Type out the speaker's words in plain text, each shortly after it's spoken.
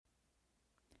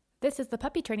This is the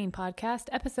Puppy Training Podcast,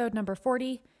 episode number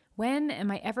 40. When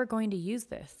am I ever going to use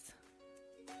this?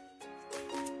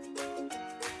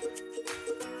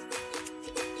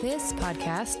 This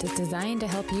podcast is designed to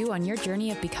help you on your journey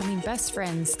of becoming best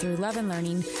friends through love and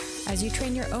learning as you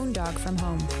train your own dog from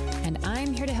home. And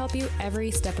I'm here to help you every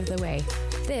step of the way.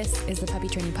 This is the Puppy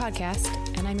Training Podcast,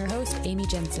 and I'm your host, Amy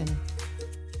Jensen.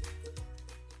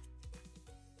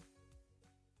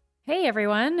 Hey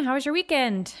everyone, how was your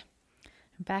weekend?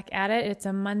 Back at it. It's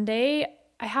a Monday.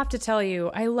 I have to tell you,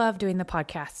 I love doing the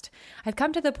podcast. I've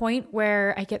come to the point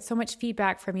where I get so much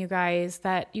feedback from you guys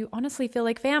that you honestly feel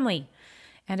like family.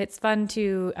 And it's fun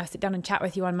to sit down and chat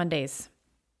with you on Mondays.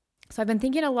 So I've been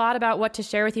thinking a lot about what to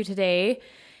share with you today.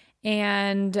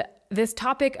 And this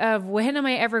topic of when am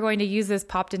I ever going to use this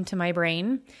popped into my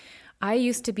brain. I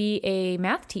used to be a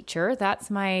math teacher.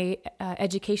 That's my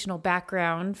educational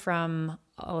background from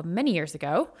many years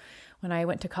ago. When I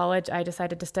went to college, I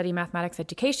decided to study mathematics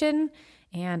education,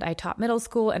 and I taught middle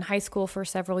school and high school for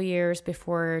several years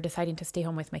before deciding to stay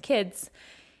home with my kids.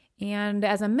 And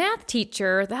as a math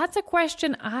teacher, that's a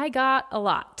question I got a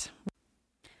lot.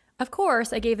 Of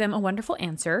course, I gave them a wonderful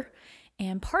answer,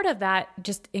 and part of that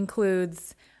just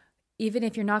includes, even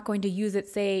if you're not going to use it,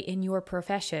 say, in your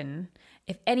profession,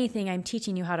 if anything, I'm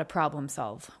teaching you how to problem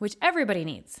solve, which everybody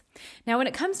needs. Now, when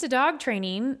it comes to dog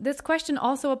training, this question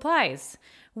also applies.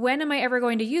 When am I ever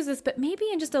going to use this? But maybe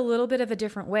in just a little bit of a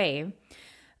different way.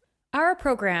 Our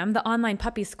program, the Online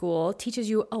Puppy School, teaches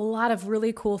you a lot of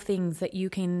really cool things that you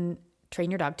can train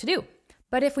your dog to do.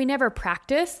 But if we never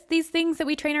practice these things that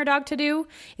we train our dog to do,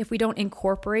 if we don't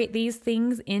incorporate these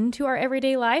things into our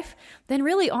everyday life, then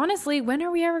really, honestly, when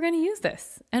are we ever going to use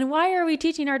this? And why are we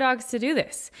teaching our dogs to do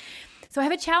this? So I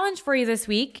have a challenge for you this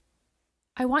week.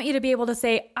 I want you to be able to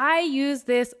say, I use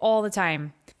this all the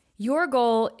time. Your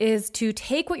goal is to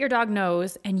take what your dog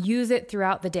knows and use it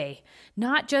throughout the day,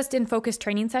 not just in focused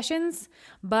training sessions,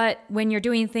 but when you're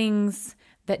doing things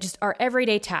that just are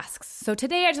everyday tasks. So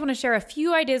today I just want to share a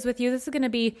few ideas with you. This is going to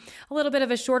be a little bit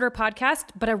of a shorter podcast,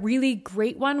 but a really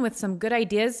great one with some good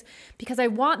ideas because I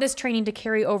want this training to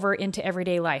carry over into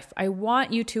everyday life. I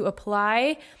want you to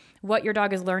apply what your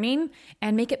dog is learning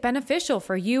and make it beneficial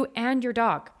for you and your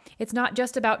dog. It's not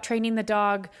just about training the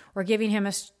dog or giving him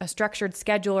a structured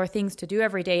schedule or things to do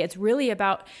every day. It's really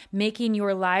about making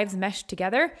your lives mesh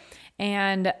together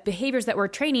and behaviors that we're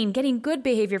training, getting good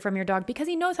behavior from your dog because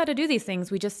he knows how to do these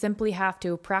things. We just simply have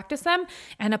to practice them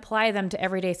and apply them to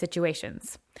everyday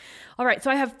situations. All right,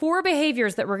 so I have 4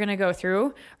 behaviors that we're going to go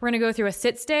through. We're going to go through a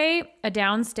sit stay, a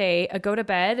down stay, a go to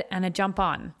bed, and a jump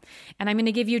on. And I'm going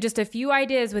to give you just a few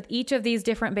ideas with each of these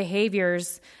different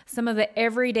behaviors, some of the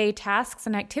everyday tasks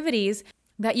and activities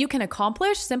that you can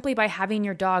accomplish simply by having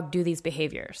your dog do these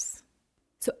behaviors.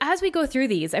 So as we go through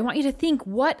these, I want you to think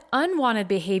what unwanted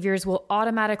behaviors will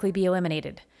automatically be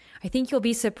eliminated. I think you'll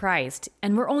be surprised.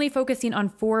 And we're only focusing on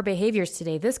 4 behaviors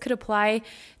today. This could apply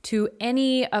to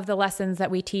any of the lessons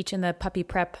that we teach in the Puppy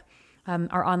Prep,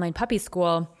 our online puppy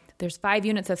school. There's 5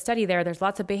 units of study there. There's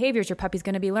lots of behaviors your puppy's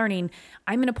going to be learning.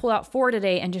 I'm going to pull out 4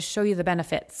 today and just show you the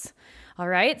benefits. All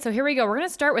right, so here we go. We're going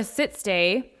to start with sit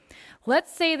stay.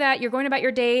 Let's say that you're going about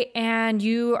your day and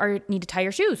you need to tie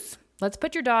your shoes. Let's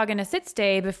put your dog in a sit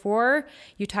stay before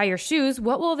you tie your shoes.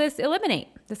 What will this eliminate?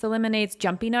 This eliminates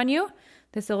jumping on you.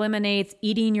 This eliminates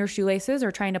eating your shoelaces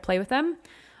or trying to play with them.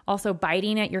 Also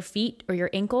biting at your feet or your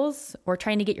ankles or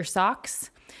trying to get your socks.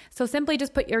 So simply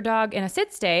just put your dog in a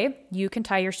sit stay. You can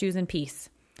tie your shoes in peace.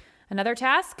 Another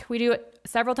task, we do it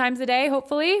several times a day,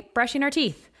 hopefully, brushing our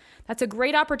teeth. That's a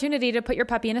great opportunity to put your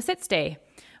puppy in a sit stay.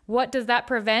 What does that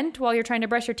prevent while you're trying to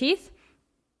brush your teeth?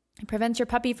 It prevents your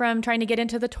puppy from trying to get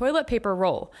into the toilet paper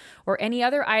roll or any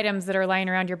other items that are lying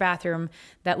around your bathroom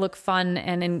that look fun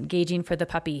and engaging for the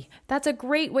puppy. That's a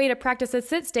great way to practice a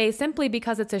sit stay simply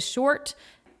because it's a short,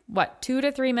 2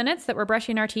 to 3 minutes that we're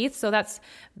brushing our teeth. So that's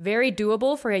very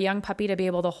doable for a young puppy to be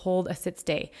able to hold a sit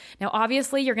stay. Now,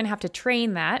 obviously, you're going to have to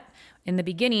train that. In the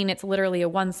beginning, it's literally a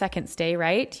 1-second stay,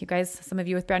 right? You guys, some of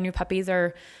you with brand new puppies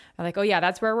are like, oh yeah,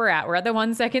 that's where we're at. We're at the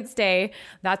 1-second stay.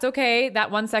 That's okay.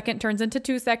 That 1 second turns into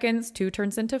 2 seconds, 2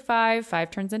 turns into 5, 5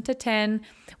 turns into 10.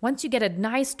 Once you get a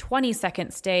nice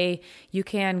 20-second stay, you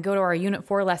can go to our Unit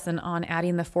 4 lesson on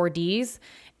adding the 4 Ds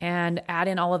and add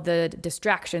in all of the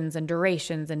distractions and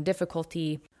durations and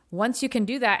difficulty. Once you can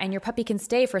do that and your puppy can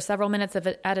stay for several minutes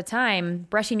at a time,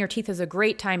 brushing your teeth is a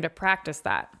great time to practice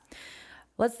that.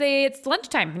 Let's say it's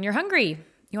lunchtime and you're hungry.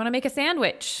 You want to make a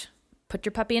sandwich. Put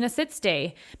your puppy in a sit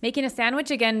stay. Making a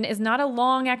sandwich, again, is not a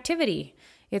long activity.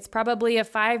 It's probably a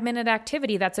 5-minute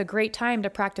activity. That's a great time to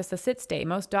practice a sit stay.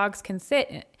 Most dogs can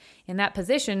sit in that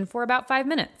position for about 5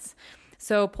 minutes.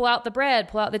 So pull out the bread,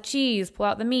 pull out the cheese, pull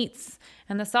out the meats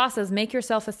and the sauces, make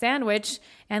yourself a sandwich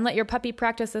and let your puppy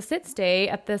practice a sit stay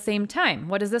at the same time.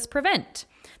 What does this prevent?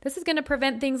 This is going to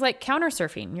prevent things like counter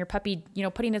surfing. Your puppy,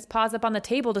 putting his paws up on the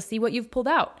table to see what you've pulled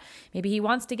out. Maybe he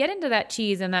wants to get into that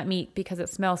cheese and that meat because it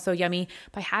smells so yummy.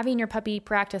 By having your puppy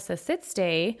practice a sit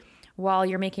stay while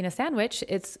you're making a sandwich,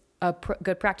 it's a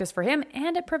good practice for him,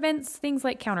 and it prevents things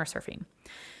like counter surfing.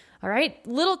 All right,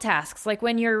 little tasks like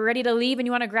when you're ready to leave and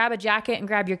you want to grab a jacket and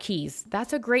grab your keys.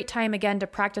 That's a great time again to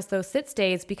practice those sit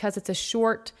stays because it's a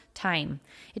short time.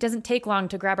 It doesn't take long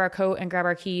to grab our coat and grab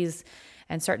our keys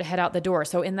and start to head out the door.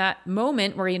 So in that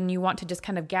moment where you want to just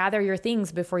kind of gather your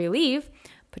things before you leave,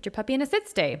 put your puppy in a sit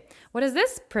stay. What does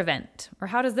this prevent? Or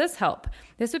how does this help?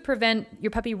 This would prevent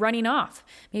your puppy running off.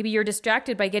 Maybe you're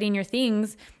distracted by getting your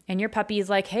things and your puppy is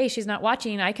like, hey, she's not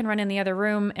watching. I can run in the other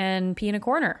room and pee in a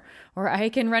corner. Or I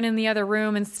can run in the other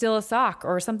room and steal a sock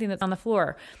or something that's on the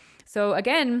floor. So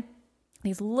again,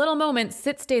 these little moments,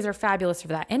 sit stays are fabulous for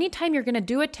that. Anytime you're going to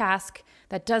do a task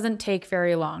that doesn't take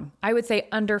very long, I would say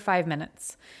under 5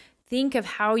 minutes. Think of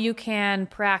how you can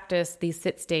practice these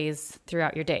sit stays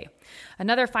throughout your day.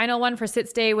 Another final one for sit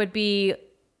stay would be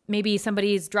maybe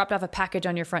somebody's dropped off a package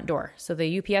on your front door. So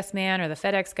the UPS man or the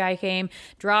FedEx guy came,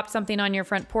 dropped something on your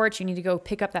front porch. You need to go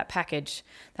pick up that package.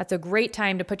 That's a great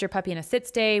time to put your puppy in a sit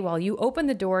stay while you open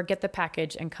the door, get the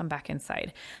package, and come back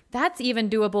inside. That's even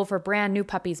doable for brand new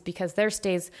puppies because their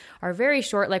stays are very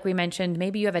short, like we mentioned.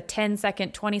 Maybe you have a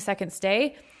 10-second, 20-second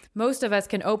stay. Most of us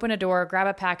can open a door, grab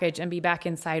a package, and be back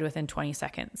inside within 20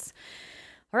 seconds.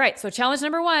 All right, so challenge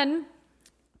number 1,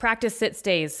 practice sit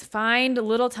stays. Find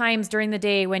little times during the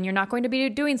day when you're not going to be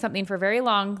doing something for very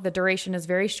long. The duration is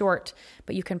very short,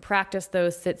 but you can practice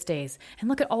those sit stays. And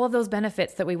look at all of those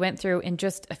benefits that we went through in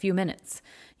just a few minutes.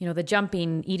 The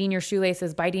jumping, eating your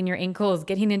shoelaces, biting your ankles,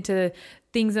 getting into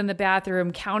things in the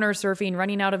bathroom, counter surfing,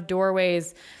 running out of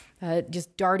doorways,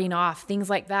 just darting off, things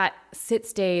like that. Sit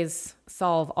stays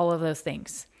solve all of those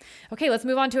things. Okay, let's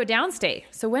move on to a down stay.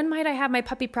 So when might I have my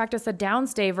puppy practice a down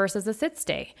stay versus a sit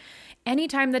stay?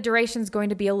 Anytime the duration is going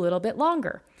to be a little bit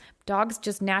longer. Dogs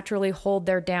just naturally hold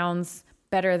their downs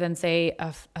better than, say,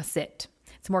 a sit.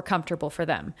 It's more comfortable for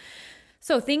them.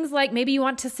 So things like maybe you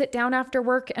want to sit down after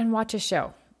work and watch a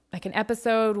show. Like an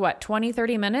episode, 20,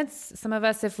 30 minutes? Some of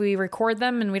us, if we record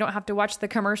them and we don't have to watch the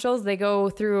commercials, they go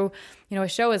through, a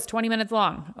show is 20 minutes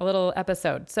long, a little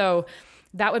episode. So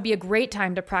that would be a great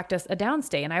time to practice a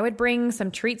downstay. And I would bring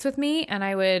some treats with me and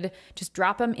I would just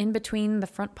drop them in between the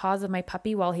front paws of my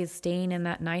puppy while he's staying in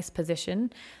that nice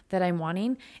position that I'm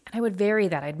wanting. And I would vary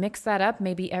that. I'd mix that up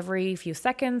maybe every few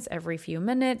seconds, every few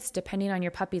minutes, depending on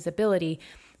your puppy's ability.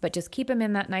 But just keep him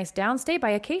in that nice downstay by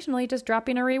occasionally just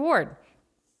dropping a reward.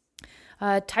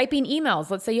 Typing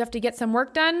emails. Let's say you have to get some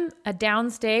work done. A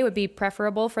down stay would be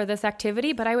preferable for this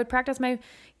activity, but I would practice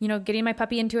getting my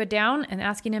puppy into a down and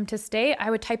asking him to stay.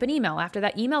 I would type an email. After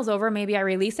that email's over, maybe I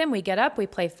release him. We get up, we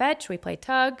play fetch, we play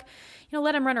tug,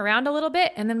 let him run around a little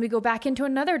bit, and then we go back into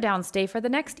another down stay for the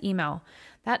next email.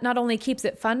 That not only keeps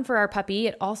it fun for our puppy,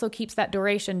 it also keeps that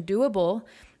duration doable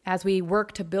as we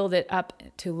work to build it up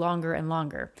to longer and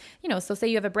longer. So say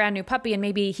you have a brand new puppy and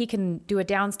maybe he can do a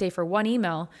downstay for 1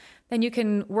 email, then you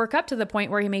can work up to the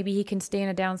point where maybe he can stay in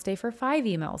a downstay for 5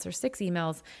 emails or 6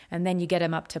 emails, and then you get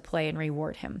him up to play and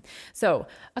reward him. So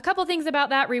a couple things about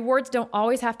that. Rewards don't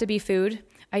always have to be food.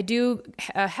 I do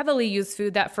heavily use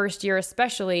food that first year,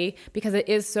 especially because it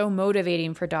is so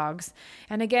motivating for dogs.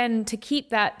 And again, to keep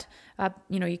that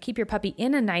you keep your puppy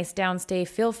in a nice downstay,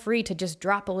 feel free to just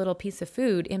drop a little piece of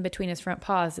food in between his front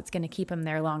paws. It's going to keep him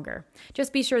there longer.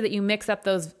 Just be sure that you mix up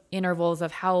those intervals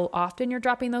of how often you're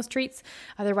dropping those treats.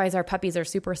 Otherwise, our puppies are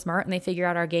super smart and they figure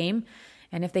out our game.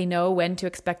 And if they know when to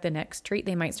expect the next treat,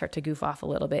 they might start to goof off a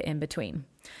little bit in between.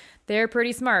 They're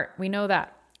pretty smart. We know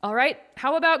that. All right.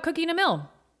 How about cooking a meal?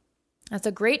 That's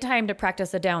a great time to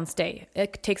practice a down stay.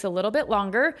 It takes a little bit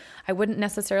longer. I wouldn't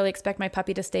necessarily expect my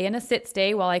puppy to stay in a sit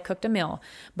stay while I cooked a meal.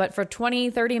 But for 20,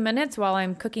 30 minutes while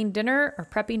I'm cooking dinner or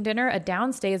prepping dinner, a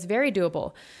down stay is very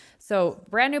doable. So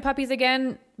brand new puppies,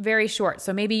 again, very short.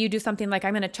 So maybe you do something like,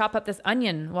 I'm going to chop up this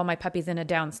onion while my puppy's in a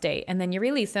down stay. And then you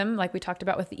release him, like we talked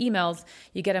about with the emails.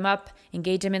 You get him up,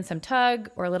 engage him in some tug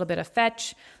or a little bit of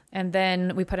fetch. And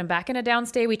then we put him back in a down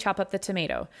stay. We chop up the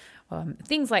tomato,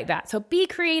 things like that. So be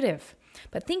creative.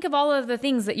 But think of all of the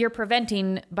things that you're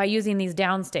preventing by using these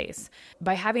downstays.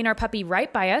 By having our puppy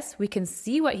right by us, we can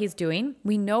see what he's doing.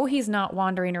 We know he's not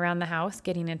wandering around the house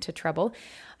getting into trouble.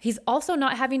 He's also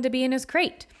not having to be in his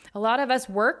crate. A lot of us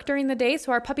work during the day,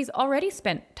 so our puppy's already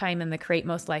spent time in the crate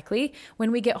most likely.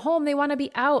 When we get home, they want to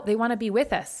be out. They want to be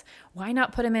with us. Why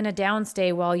not put him in a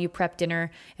downstay while you prep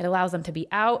dinner? It allows them to be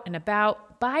out and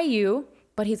about by you,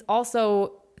 but he's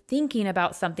also thinking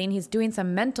about something. He's doing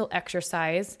some mental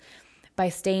exercise by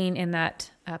staying in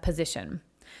that position.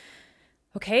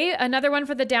 Okay, another one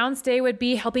for the downstay would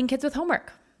be helping kids with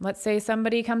homework. Let's say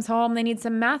somebody comes home, they need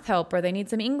some math help or they need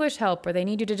some English help or they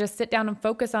need you to just sit down and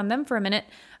focus on them for a minute.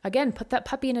 Again, put that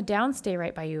puppy in a downstay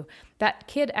right by you. That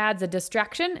kid adds a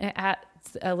distraction. It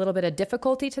adds a little bit of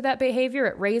difficulty to that behavior.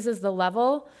 It raises the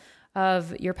level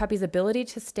of your puppy's ability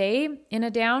to stay in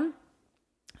a down.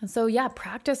 And so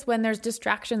practice when there's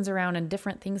distractions around and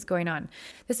different things going on.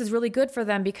 This is really good for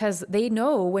them because they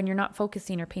know when you're not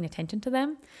focusing or paying attention to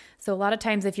them. So a lot of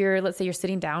times if let's say you're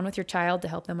sitting down with your child to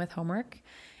help them with homework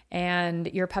and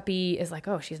your puppy is like,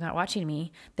 oh, she's not watching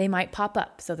me, they might pop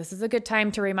up. So this is a good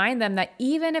time to remind them that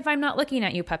even if I'm not looking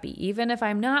at you, puppy, even if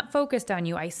I'm not focused on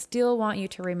you, I still want you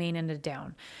to remain in a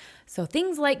down. So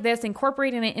things like this,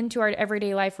 incorporating it into our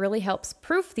everyday life really helps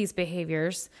proof these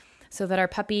behaviors so that our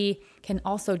puppy can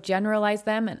also generalize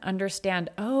them and understand,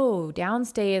 oh,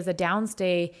 downstay is a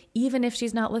downstay, even if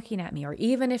she's not looking at me or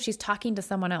even if she's talking to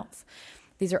someone else.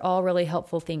 These are all really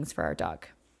helpful things for our dog.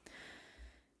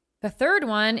 The third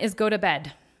one is go to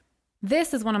bed.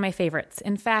 This is one of my favorites.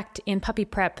 In fact, in Puppy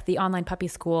Prep, the online puppy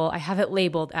school, I have it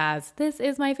labeled as, this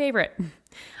is my favorite.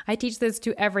 I teach this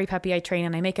to every puppy I train,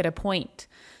 and I make it a point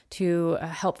to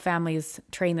help families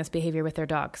train this behavior with their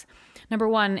dogs. Number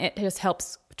one, it just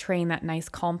helps train that nice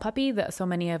calm puppy that so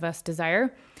many of us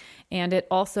desire. And it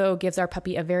also gives our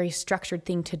puppy a very structured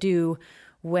thing to do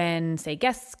when, say,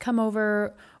 guests come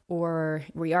over or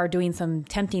we are doing some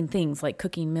tempting things like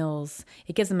cooking meals.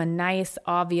 It gives them a nice,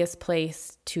 obvious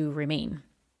place to remain.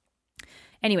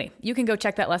 Anyway, you can go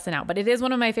check that lesson out, but it is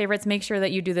one of my favorites. Make sure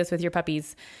that you do this with your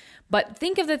puppies. But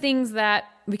think of the things that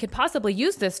we could possibly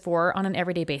use this for on an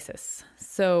everyday basis.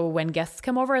 So when guests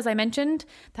come over, as I mentioned,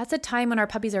 that's a time when our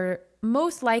puppies are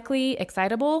most likely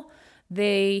excitable.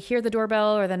 They hear the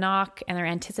doorbell or the knock and they're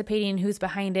anticipating who's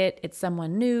behind it. It's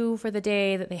someone new for the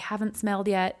day that they haven't smelled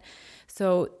yet.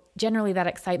 So generally that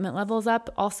excitement level is up.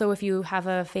 Also, if you have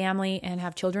a family and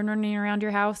have children running around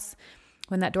your house,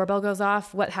 when that doorbell goes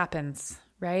off, what happens,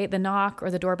 right? The knock or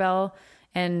the doorbell,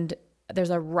 and there's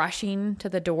a rushing to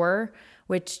the door,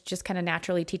 which just kind of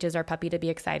naturally teaches our puppy to be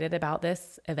excited about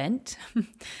this event.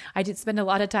 I did spend a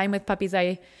lot of time with puppies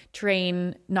I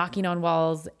train knocking on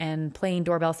walls and playing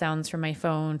doorbell sounds from my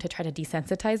phone to try to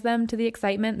desensitize them to the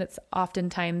excitement that's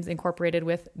oftentimes incorporated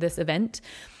with this event.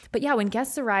 But when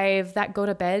guests arrive, that go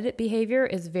to bed behavior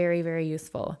is very, very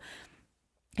useful.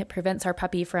 It prevents our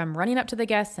puppy from running up to the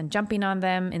guests and jumping on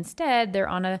them. Instead, they're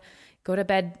on a go to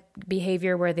bed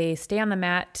behavior where they stay on the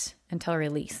mat until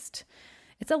released.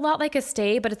 It's a lot like a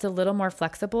stay, but it's a little more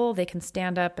flexible. They can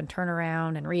stand up and turn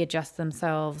around and readjust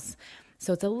themselves.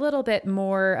 So it's a little bit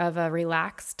more of a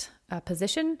relaxed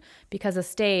position because a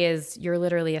stay is you're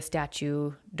literally a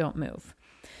statue, don't move.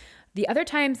 The other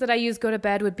times that I use go to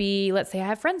bed would be, let's say I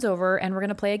have friends over and we're going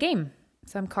to play a game,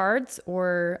 some cards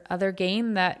or other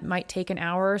game that might take an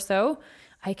hour or so.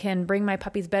 I can bring my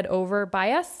puppy's bed over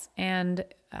by us and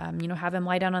have him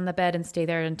lie down on the bed and stay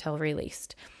there until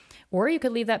released. Or you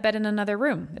could leave that bed in another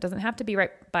room. It doesn't have to be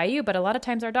right by you, but a lot of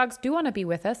times our dogs do want to be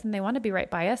with us and they want to be right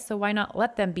by us. So why not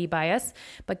let them be by us?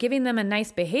 But giving them a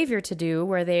nice behavior to do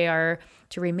where they are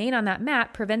to remain on that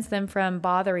mat prevents them from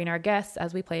bothering our guests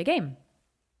as we play a game.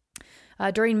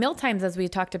 During meal times, as we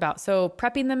talked about. So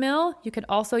prepping the meal, you could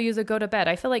also use a go to bed.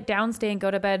 I feel like downstay and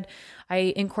go to bed,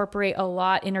 I incorporate a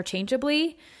lot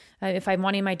interchangeably. If I'm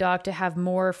wanting my dog to have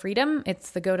more freedom,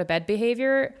 it's the go to bed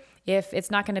behavior. If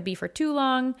it's not going to be for too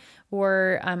long,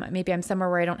 or maybe I'm somewhere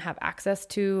where I don't have access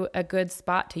to a good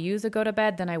spot to use a go to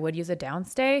bed, then I would use a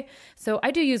downstay. So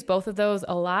I do use both of those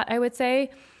a lot, I would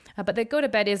say. But the go to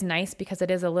bed is nice because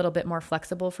it is a little bit more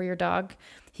flexible for your dog.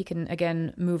 He can,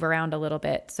 again, move around a little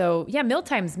bit. So meal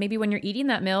times, maybe when you're eating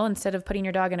that meal, instead of putting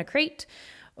your dog in a crate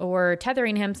or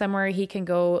tethering him somewhere, he can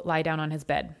go lie down on his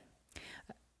bed.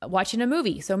 Watching a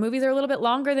movie. So movies are a little bit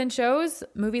longer than shows.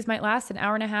 Movies might last an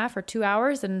hour and a half or 2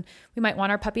 hours, and we might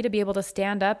want our puppy to be able to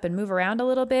stand up and move around a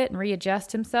little bit and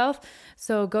readjust himself.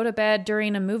 So go to bed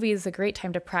during a movie is a great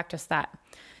time to practice that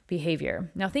behavior.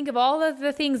 Now think of all of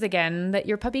the things again that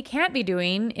your puppy can't be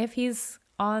doing if he's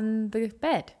on the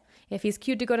bed. If he's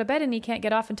cued to go to bed and he can't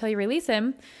get off until you release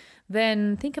him,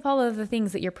 then think of all of the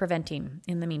things that you're preventing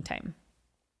in the meantime.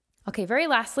 Okay, very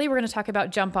lastly, we're going to talk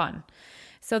about jump on.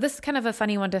 So this is kind of a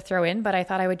funny one to throw in, but I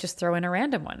thought I would just throw in a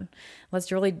random one.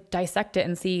 Let's really dissect it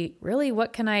and see really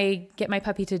what can I get my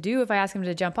puppy to do if I ask him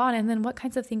to jump on, and then what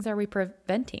kinds of things are we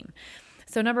preventing?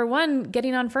 So number one,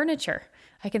 getting on furniture.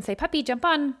 I can say, puppy, jump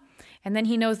on. And then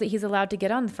he knows that he's allowed to get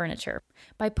on the furniture.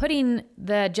 By putting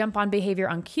the jump on behavior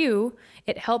on cue,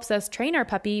 it helps us train our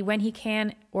puppy when he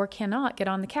can or cannot get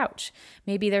on the couch.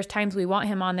 Maybe there's times we want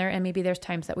him on there, and maybe there's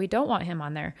times that we don't want him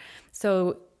on there.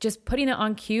 So just putting it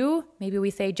on cue, maybe we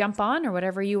say jump on or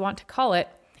whatever you want to call it,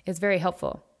 is very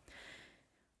helpful.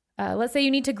 Let's say you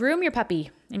need to groom your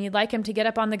puppy and you'd like him to get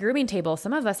up on the grooming table.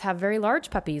 Some of us have very large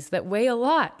puppies that weigh a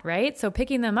lot, right? So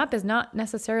picking them up is not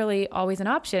necessarily always an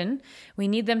option. We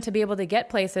need them to be able to get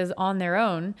places on their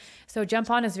own. So jump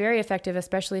on is very effective,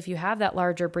 especially if you have that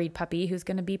larger breed puppy who's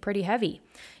going to be pretty heavy.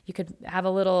 You could have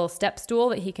a little step stool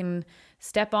that he can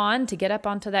step on to get up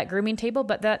onto that grooming table,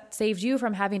 but that saves you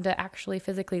from having to actually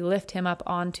physically lift him up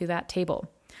onto that table.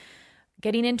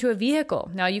 Getting into a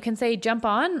vehicle. Now you can say jump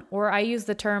on, or I use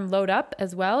the term load up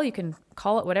as well. You can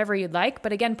call it whatever you'd like.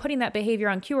 But again, putting that behavior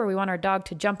on cue where we want our dog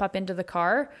to jump up into the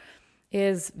car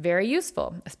is very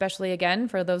useful, especially again,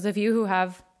 for those of you who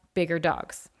have bigger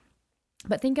dogs.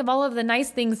 But think of all of the nice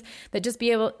things that just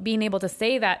being able to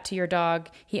say that to your dog,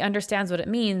 he understands what it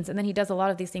means, and then he does a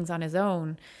lot of these things on his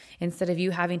own instead of you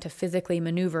having to physically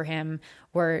maneuver him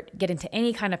or get into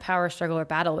any kind of power struggle or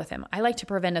battle with him. I like to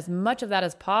prevent as much of that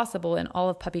as possible in all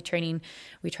of puppy training.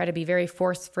 We try to be very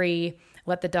force-free,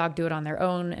 let the dog do it on their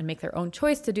own and make their own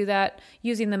choice to do that,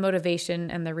 using the motivation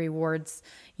and the rewards,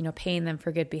 paying them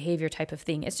for good behavior type of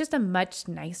thing. It's just a much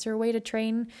nicer way to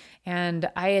train, and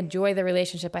I enjoy the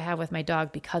relationship I have with my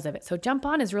dog because of it. So jump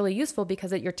on is really useful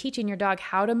because you're teaching your dog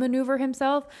how to maneuver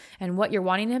himself and what you're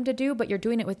wanting him to do, but you're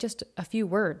doing it with just a few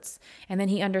words. And then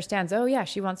he understands, oh yeah,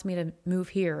 she wants me to move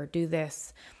here or do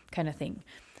this kind of thing.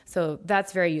 So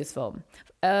that's very useful.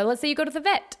 Let's say you go to the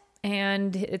vet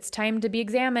and it's time to be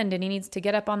examined and he needs to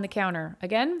get up on the counter.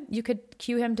 Again, you could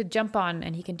cue him to jump on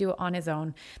and he can do it on his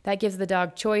own. That gives the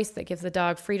dog choice. That gives the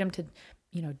dog freedom to,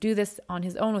 do this on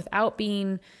his own without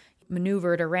being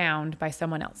maneuvered around by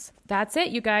someone else. That's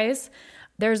it, you guys.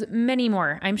 There's many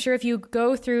more. I'm sure if you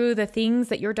go through the things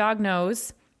that your dog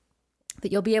knows,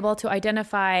 that you'll be able to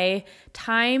identify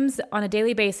times on a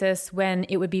daily basis when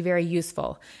it would be very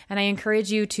useful. And I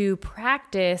encourage you to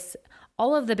practice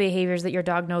all of the behaviors that your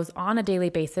dog knows on a daily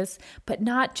basis, but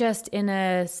not just in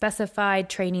a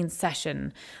specified training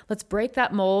session. Let's break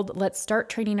that mold. Let's start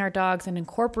training our dogs and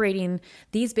incorporating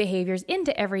these behaviors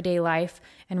into everyday life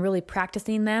and really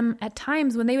practicing them at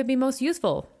times when they would be most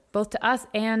useful, both to us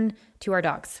and to our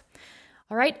dogs.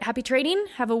 All right, happy training.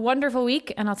 Have a wonderful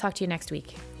week, and I'll talk to you next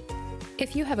week.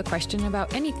 If you have a question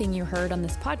about anything you heard on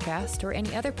this podcast or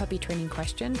any other puppy training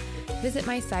question, visit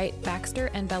my site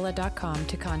baxterandbella.com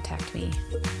to contact me.